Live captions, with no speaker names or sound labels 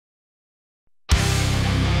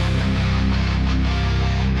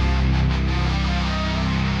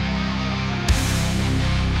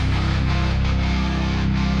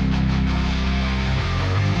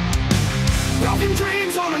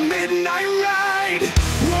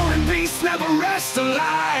best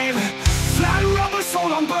alive. Flat rubber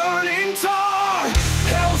soul on burning tar.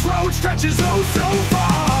 Hell's road stretches oh so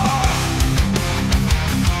far.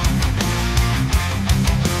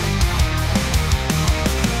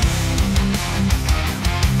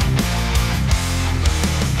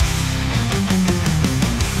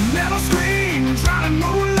 Metal screen, drowning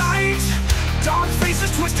moonlight. Dark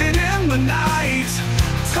faces twisted in the night.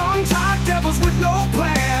 Tongue-tied devils with no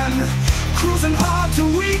plan, cruising hard till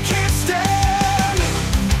we can't stand.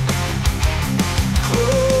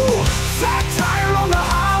 Ooh, flat tire on the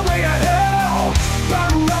highway of hell.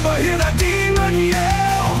 Burn rubber, hear that demon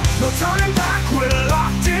yell. No turning back, we're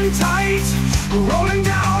locked in tight, rolling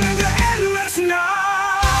down into endless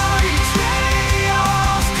night.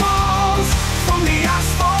 Chaos calls from the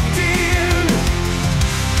asphalt din.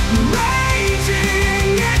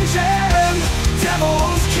 Raging engine,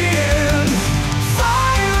 devil's kin.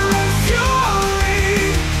 Fire and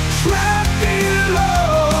fury, trapped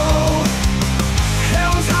below.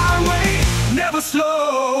 Hell's highway, never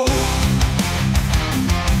slow.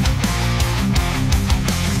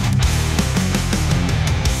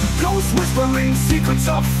 Ghosts whispering secrets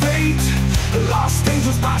of fate. Lost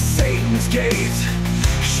angels by Satan's gate.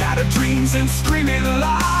 Shattered dreams and screaming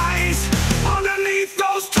lies underneath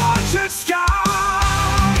those tortured skies.